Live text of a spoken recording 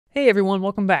Hey everyone,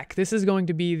 welcome back. This is going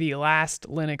to be the last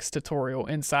Linux tutorial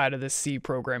inside of this C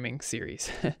programming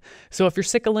series. So if you're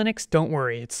sick of Linux, don't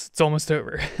worry, it's almost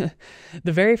over.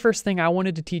 The very first thing I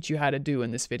wanted to teach you how to do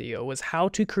in this video was how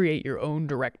to create your own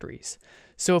directories.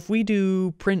 So if we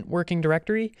do print working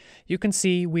directory, you can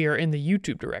see we are in the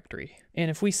YouTube directory.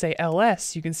 And if we say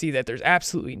ls, you can see that there's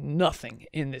absolutely nothing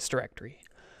in this directory.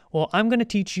 Well, I'm going to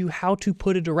teach you how to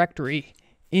put a directory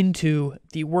into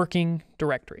the working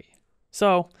directory.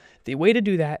 So the way to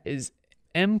do that is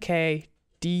mkdir,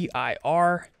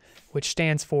 which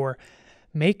stands for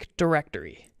make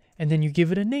directory, and then you give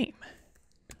it a name.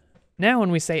 Now when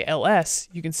we say ls,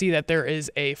 you can see that there is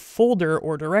a folder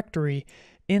or directory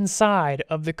inside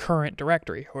of the current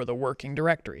directory or the working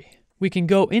directory. We can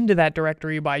go into that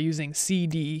directory by using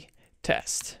cd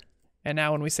test. And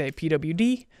now when we say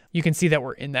pwd, you can see that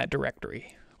we're in that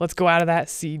directory. Let's go out of that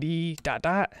cd ...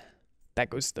 That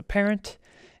goes to the parent.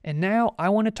 And now I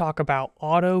want to talk about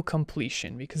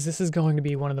auto-completion because this is going to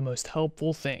be one of the most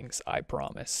helpful things, I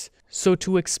promise. So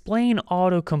to explain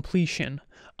auto-completion,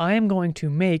 I am going to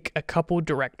make a couple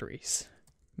directories.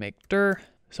 Make dir.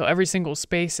 So every single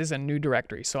space is a new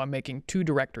directory. So I'm making two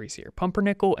directories here,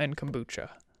 pumpernickel and kombucha.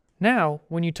 Now,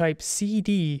 when you type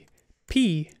cd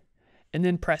p and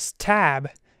then press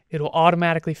tab, it'll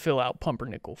automatically fill out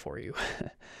pumpernickel for you.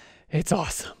 It's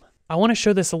awesome. I want to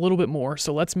show this a little bit more,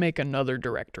 so let's make another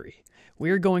directory.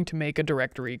 We're going to make a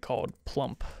directory called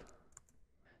plump.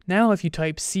 Now if you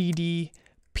type cdpl,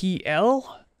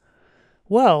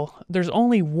 well, there's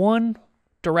only one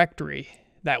directory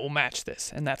that will match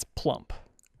this, and that's plump.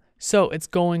 So it's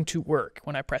going to work.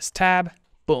 When I press tab,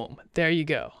 boom, there you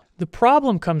go. The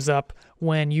problem comes up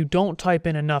when you don't type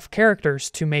in enough characters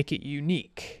to make it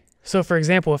unique. So for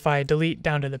example, if I delete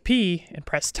down to the P and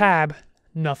press tab,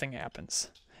 nothing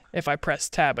happens. If I press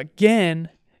tab again,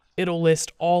 it'll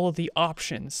list all of the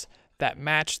options that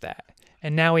match that.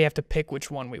 And now we have to pick which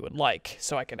one we would like.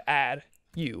 So I could add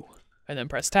U and then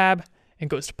press tab and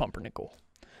goes to pumpernickel.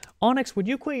 Onyx, would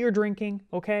you quit your drinking?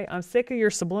 Okay, I'm sick of your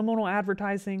subliminal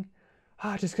advertising.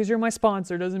 Just because you're my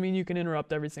sponsor doesn't mean you can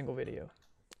interrupt every single video.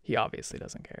 He obviously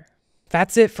doesn't care.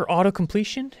 That's it for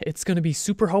auto-completion. It's going to be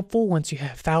super helpful once you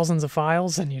have thousands of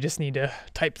files and you just need to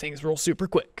type things real super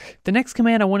quick. The next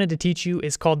command I wanted to teach you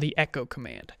is called the echo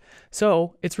command.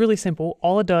 So it's really simple.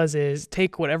 All it does is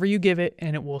take whatever you give it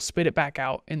and it will spit it back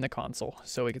out in the console.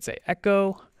 So we could say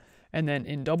echo, and then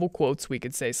in double quotes we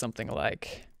could say something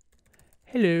like,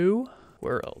 hello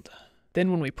world.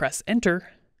 Then when we press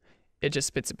enter, it just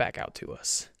spits it back out to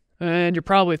us. And you're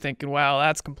probably thinking, wow,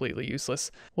 that's completely useless.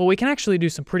 Well, we can actually do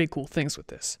some pretty cool things with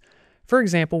this. For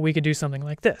example, we could do something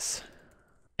like this.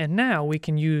 And now we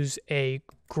can use a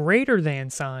greater than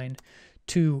sign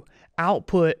to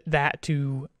output that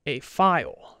to a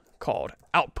file called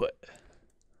output.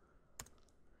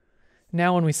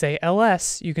 Now when we say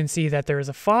ls, you can see that there is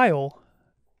a file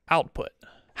output.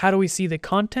 How do we see the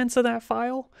contents of that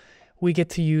file? We get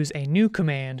to use a new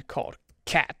command called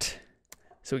cat.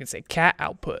 So we can say cat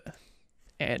output,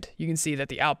 and you can see that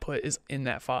the output is in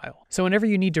that file. So whenever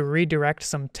you need to redirect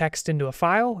some text into a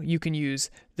file, you can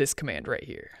use this command right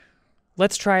here.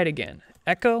 Let's try it again.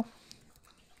 Echo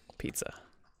pizza.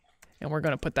 And we're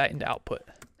going to put that into output.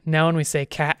 Now when we say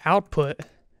cat output,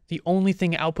 the only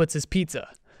thing it outputs is pizza.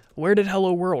 Where did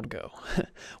hello world go?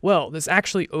 Well, this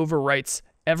actually overwrites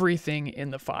everything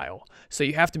in the file. So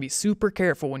you have to be super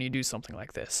careful when you do something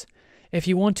like this. If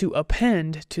you want to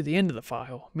append to the end of the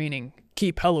file, meaning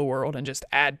keep hello world and just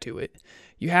add to it,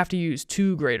 you have to use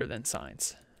two greater than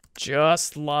signs.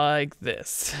 Just like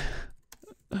this.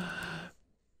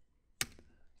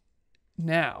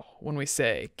 Now, when we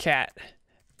say cat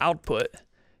output,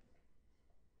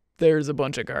 there's a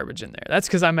bunch of garbage in there. That's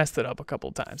because I messed it up a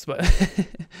couple times, but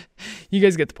you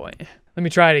guys get the point. Let me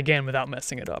try it again without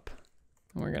messing it up.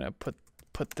 We're going to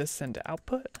put this into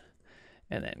output.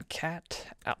 And then cat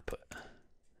output.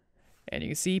 And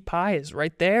you can see pie is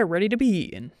right there, ready to be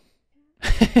eaten.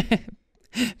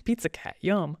 Pizza cat,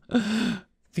 yum.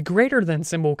 The greater than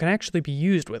symbol can actually be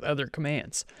used with other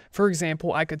commands. For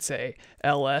example, I could say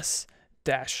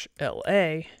ls-la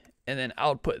and then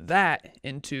output that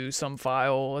into some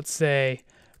file, let's say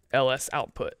ls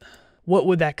output. What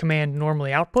would that command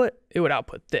normally output? It would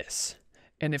output this.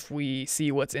 And if we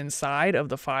see what's inside of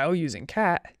the file using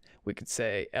cat, we could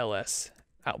say ls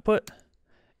output,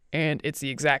 and it's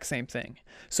the exact same thing.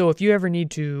 So if you ever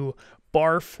need to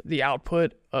barf the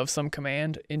output of some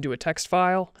command into a text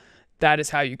file, that is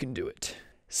how you can do it.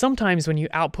 Sometimes when you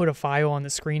output a file on the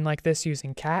screen like this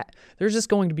using cat, there's just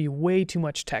going to be way too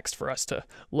much text for us to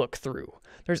look through.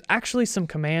 There's actually some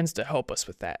commands to help us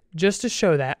with that. Just to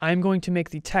show that, I'm going to make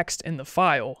the text in the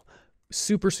file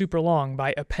super long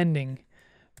by appending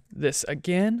this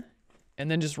again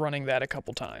and then just running that a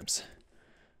couple times.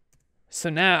 So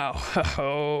now,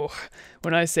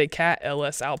 when I say cat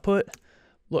ls output,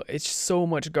 look, it's so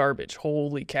much garbage.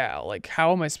 Holy cow. Like,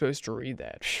 how am I supposed to read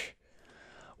that?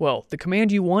 Well, the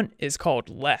command you want is called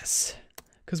less,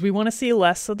 because we want to see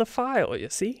less of the file, you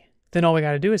see? Then all we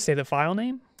got to do is say the file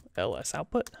name, ls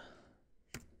output,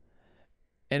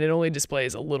 and it only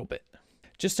displays a little bit.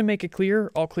 Just to make it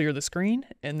clear, I'll clear the screen,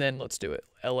 and then let's do it,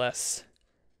 ls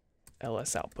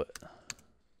output.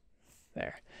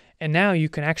 There. And now you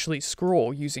can actually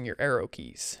scroll using your arrow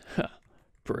keys.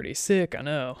 Pretty sick, I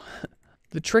know.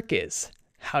 The trick is,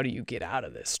 how do you get out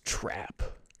of this trap?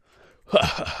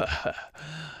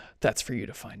 That's for you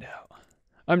to find out.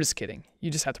 I'm just kidding. You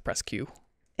just have to press Q.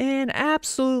 And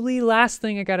absolutely last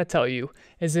thing I gotta tell you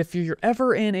is if you're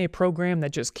ever in a program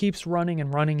that just keeps running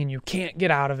and you can't get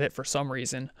out of it for some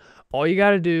reason, all you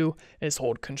gotta do is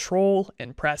hold Control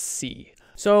and press C.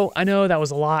 So I know that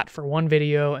was a lot for one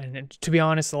video, and to be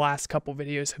honest, the last couple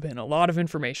videos have been a lot of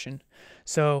information.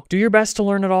 So do your best to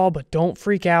learn it all, but don't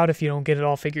freak out if you don't get it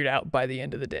all figured out by the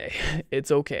end of the day. It's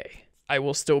okay. I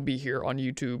will still be here on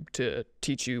YouTube to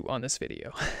teach you on this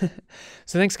video.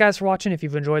 So thanks guys for watching. If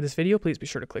you've enjoyed this video, please be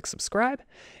sure to click subscribe.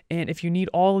 And if you need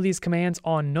all of these commands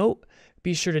on Note,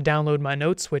 be sure to download my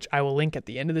notes, which I will link at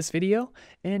the end of this video.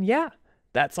 And yeah,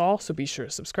 that's all. So be sure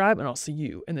to subscribe, and I'll see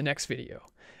you in the next video,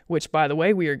 which, by the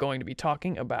way, we are going to be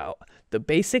talking about the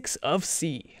basics of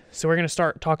C. So we're going to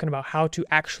start talking about how to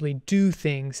actually do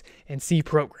things in C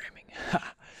programming.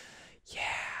 Yeah.